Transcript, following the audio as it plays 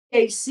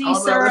THC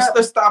syrup.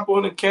 Let's stop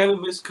on the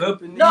cannabis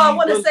company. No, I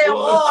want to say them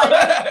all.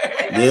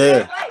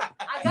 Yeah.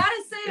 I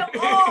gotta say them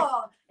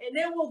all, and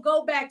then we'll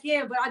go back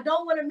in. But I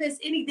don't want to miss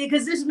anything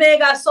because this man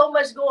got so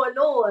much going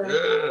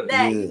on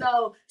that you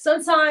know.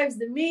 Sometimes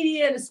the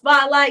media and the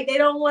spotlight, they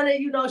don't want to,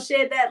 you know,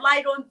 shed that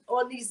light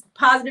on these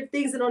positive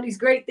things and on these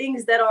great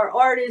things that our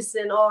artists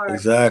and our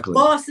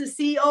bosses,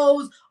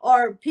 CEOs,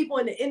 or people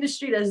in the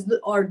industry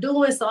are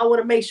doing. So I want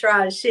to make sure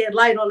I shed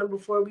light on them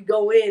before we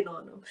go in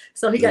on them.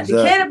 So he got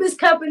the cannabis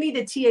company,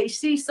 the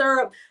THC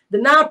syrup, the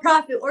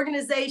nonprofit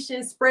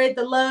organization, Spread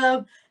the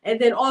Love, and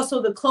then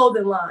also the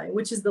clothing line,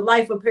 which is the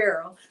Life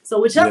Apparel. So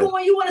whichever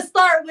one you want to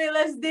start with,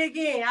 let's dig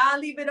in. I'll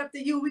leave it up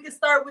to you. We can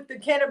start with the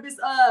cannabis,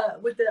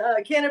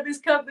 cannabis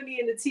company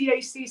and the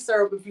THC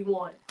syrup if you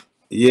want.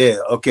 Yeah.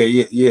 Okay.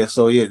 Yeah.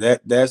 So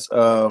that's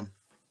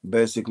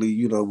basically,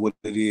 you know, what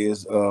it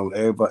is.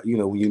 Everybody, you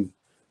know, when you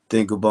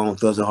think of Bone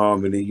Thugs and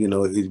Harmony, you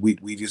know,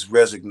 we just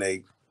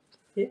resonate.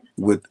 Yeah.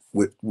 With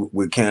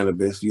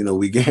cannabis, you know,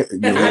 we get, you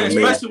know,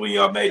 especially when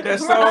y'all made that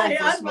song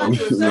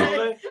for smokers.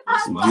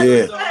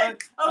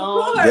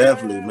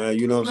 Definitely, man.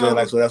 You know what I'm saying?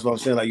 Like, so that's what I'm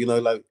saying. Like, you know,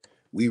 like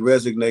we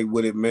resonate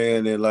with it,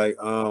 man, and like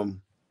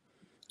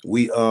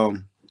we I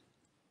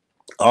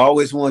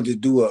always wanted to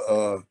do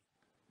a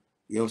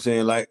you know what I'm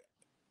saying, like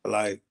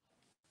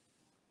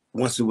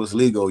once it was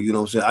legal, you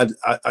know what I'm saying?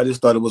 I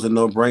just thought it was a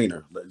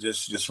no-brainer, like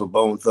just for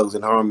Bone Thugs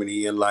and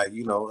Harmony, and like,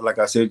 you know, like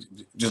I said,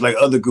 just like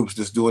other groups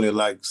that's doing it,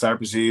 like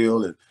Cypress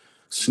Hill and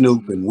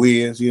Snoop and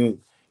Wiz, you know,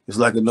 it's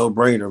like a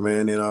no-brainer,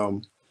 man.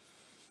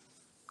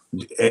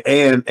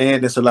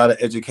 And there's a lot of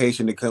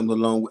education that comes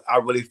along with. I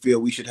really feel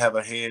we should have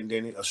a hand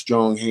in it, a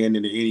strong hand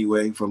in it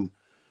anyway,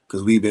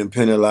 because we've been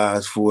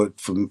penalized for it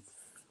for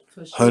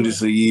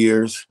hundreds of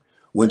years.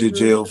 Went to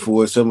jail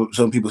for it.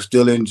 Some people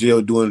still in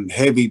jail doing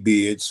heavy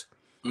bids.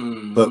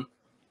 But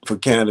for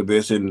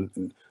cannabis, and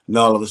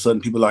all of a sudden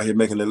people out here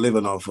making a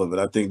living off of it.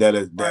 I think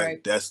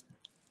that's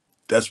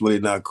really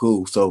not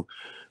cool. So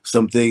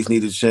some things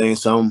need to change.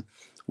 So I'm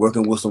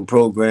working with some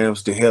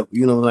programs to help,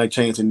 you know, like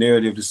change the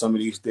narrative to some of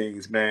these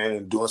things, man,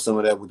 and doing some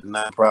of that with the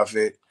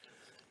nonprofit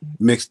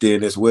mixed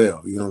in as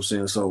well. You know what I'm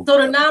saying? So the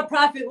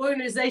nonprofit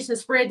organization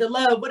Spread the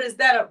Love, what is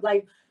that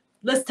like?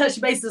 Let's touch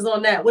bases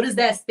on that. What does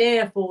that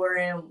stand for,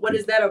 and what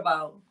is that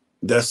about?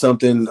 That's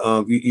something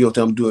you know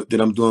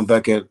that I'm doing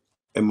back in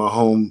my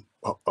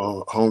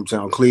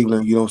hometown,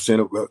 Cleveland. You know what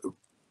I'm saying?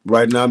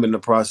 Right now, I'm in the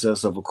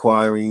process of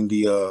acquiring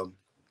the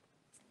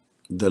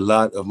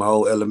lot of my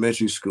old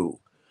elementary school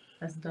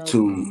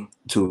to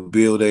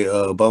build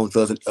a Bone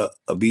Thugs,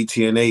 a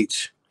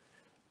BTNH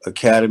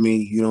academy.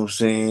 You know what I'm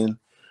saying?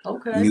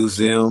 Okay.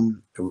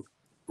 Museum,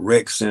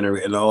 rec center,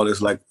 and all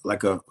this like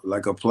a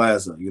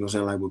plaza. You know what I'm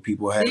saying? Like where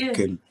people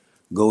can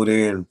go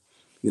there and,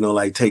 you know,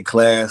 like take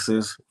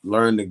classes,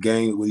 learn the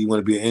game. Whether you want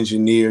to be an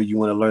engineer, you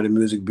want to learn the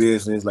music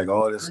business, like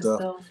all this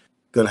stuff.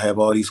 Gonna have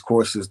all these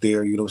courses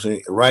there, you know what I'm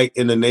saying? Right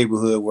in the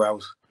neighborhood where I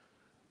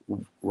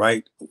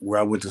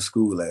went to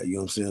school at, you know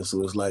what I'm saying?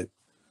 So it's like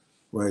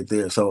right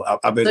there. So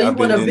I've been. So you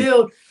want to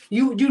build,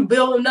 you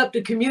building up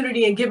the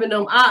community and giving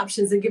them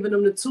options and giving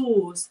them the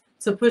tools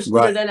to push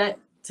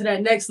to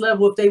that next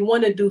level if they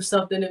want to do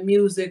something in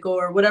music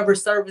or whatever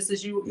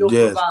services you'll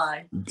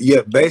provide. Yeah,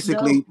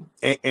 basically,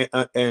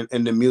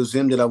 and the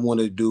museum that I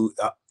want to do,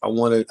 I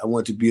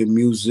want to be a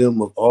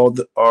museum of all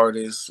the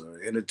artists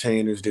or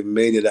entertainers that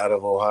made it out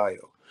of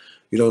Ohio.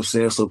 You know what I'm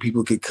saying? So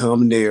people could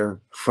come there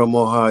from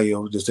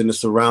Ohio, just in the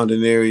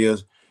surrounding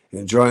areas,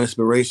 and draw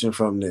inspiration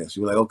from this.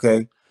 You're like,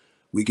 okay,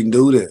 we can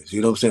do this.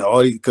 You know what I'm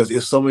saying? Because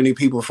there's so many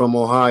people from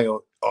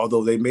Ohio,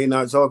 although they may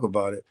not talk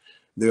about it,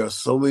 there are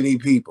so many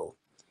people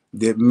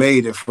that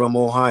made it from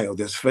Ohio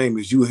that's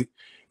famous. You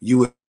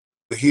would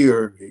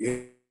hear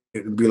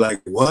and be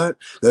like, what?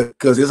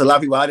 Because there's a lot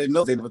of people I didn't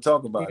know, they never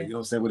talk about it. You know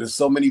what I'm saying? But there's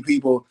so many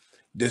people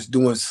that's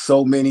doing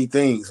so many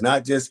things,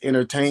 not just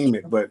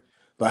entertainment, but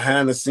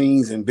behind the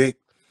scenes in big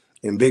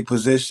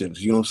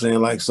positions. You know what I'm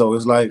saying? Like, so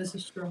it's like this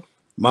is true.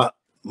 My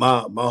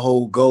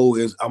whole goal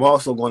is I'm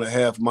also going to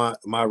have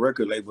my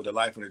record label, the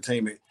Life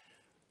Entertainment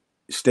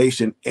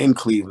station in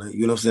Cleveland.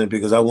 You know what I'm saying?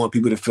 Because I want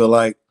people to feel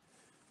like,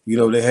 you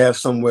know, they have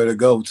somewhere to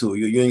go to.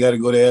 You ain't got to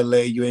go to LA.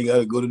 You ain't got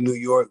to go to New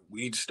York.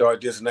 We need to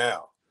start this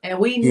now. And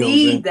we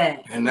need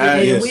that. And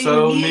that is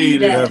so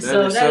needed. That is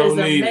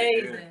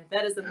amazing.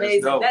 That is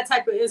amazing. That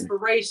type of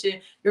inspiration,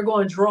 you're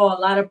going to draw a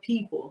lot of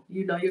people.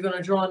 You know, you're going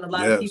to draw in a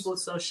lot of people.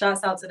 So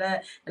shouts out to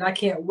that. And I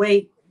can't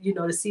wait, you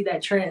know, to see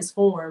that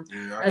transform.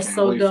 Yeah, that's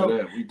so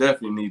dope. We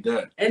definitely need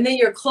that. And then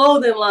your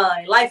clothing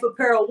line, Life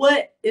Apparel.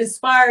 What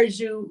inspires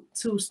you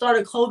to start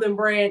a clothing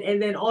brand?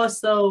 And then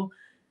also,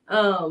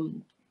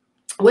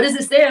 what does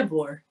it stand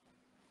for?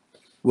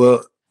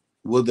 Well,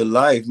 with the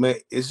life, man,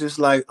 it's just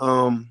like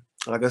I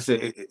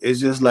said,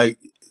 it's just like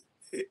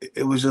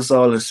it was just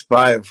all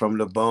inspired from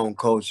the Bone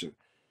culture.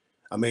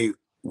 I mean,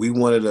 we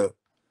wanted a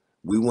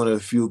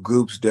few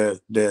groups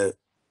that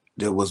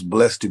was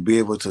blessed to be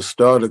able to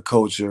start a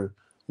culture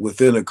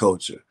within a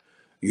culture.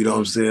 You know what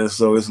I'm saying?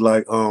 So it's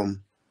like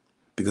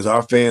because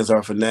our fans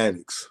are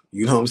fanatics.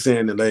 You know what I'm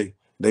saying? And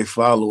they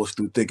follow us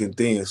through thick and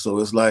thin. So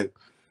it's like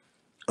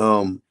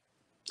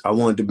I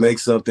wanted to make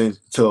something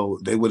so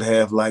they would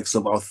have like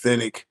some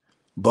authentic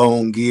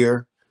Bone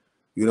gear.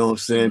 You know what I'm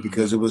saying?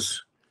 Because it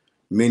was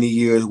many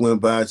years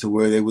went by to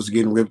where they was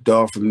getting ripped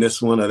off from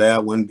this one or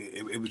that one.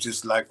 It was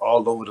just like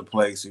all over the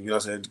place. And, you know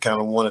what I'm saying?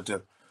 Kind of wanted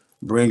to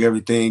bring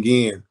everything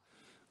in.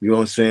 You know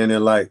what I'm saying?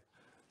 And like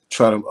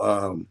try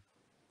to,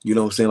 you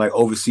know what I'm saying, like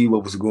oversee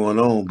what was going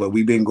on. But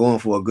we've been going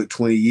for a good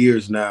 20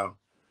 years now.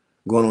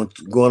 Going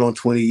on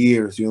 20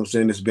 years. You know what I'm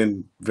saying? It's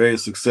been very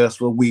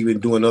successful. We've been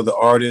doing other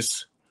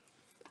artists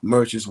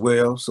merch as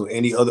well. So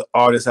any other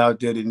artists out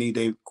there that need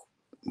their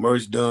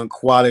merch done,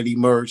 quality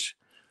merch,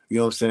 you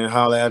know what I'm saying,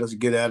 holler at us,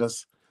 get at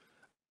us.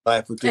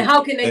 And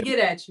how can they get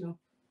at you?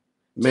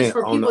 Man, just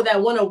for people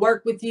that want to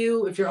work with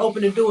you, if you're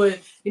open to doing,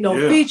 you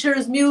know,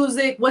 features,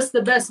 music, what's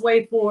the best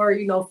way for,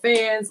 you know,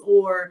 fans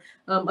or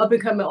up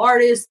and coming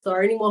artists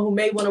or anyone who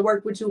may want to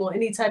work with you on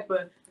any type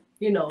of,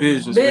 you know,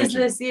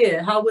 business?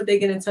 Yeah, how would they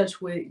get in touch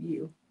with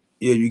you?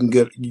 Yeah, you can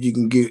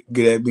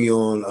get at me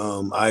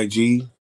on IG.